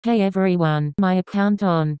Hey everyone, my account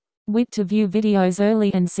on Wit to view videos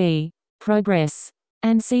early and see progress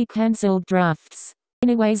and see cancelled drafts.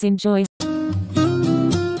 Anyways, enjoy.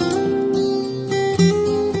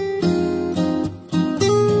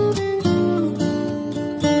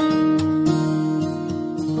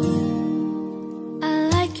 I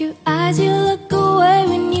like your eyes, you look away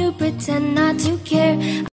when you pretend not to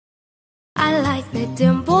care. I like the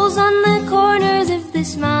dimples on the corners of the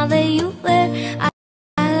smile that you wear.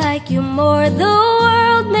 I like you more, the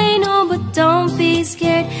world may know, but don't be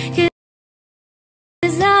scared,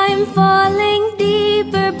 'cause I'm falling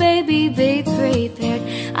deeper, baby, be prepared.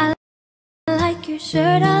 I like your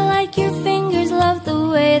shirt, I like your fingers, love the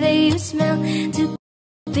way that you smell. To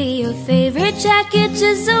be your favorite jacket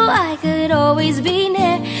just so I could always be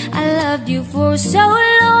near. I loved you for so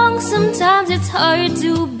long, sometimes it's hard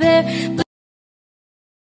to bear,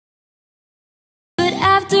 but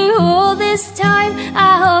after all this time,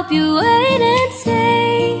 I hope you wait and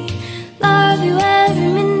say, love you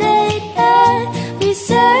every minute, every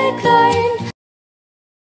second.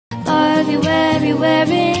 Love you everywhere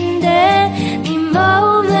in any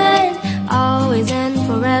moment, always and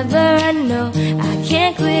forever. I know I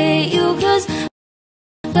can't quit you, 'cause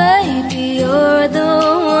baby, you're the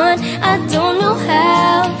one. I don't know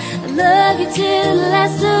how. I love you till the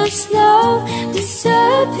last of snow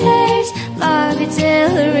disappears. Love you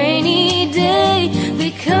till a rainy day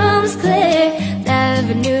becomes clear.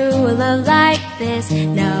 Never knew a love like this.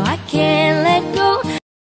 Now I can't let go.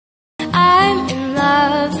 I'm in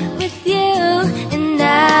love with you, and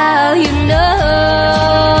now you know.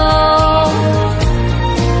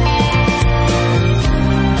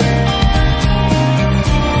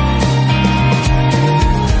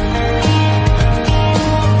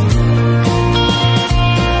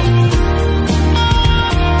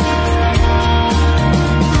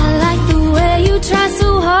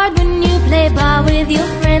 With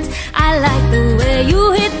your friends, I like the way you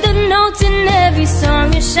hit the notes in every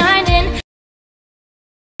song you're shining.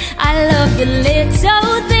 I love the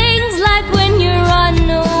little things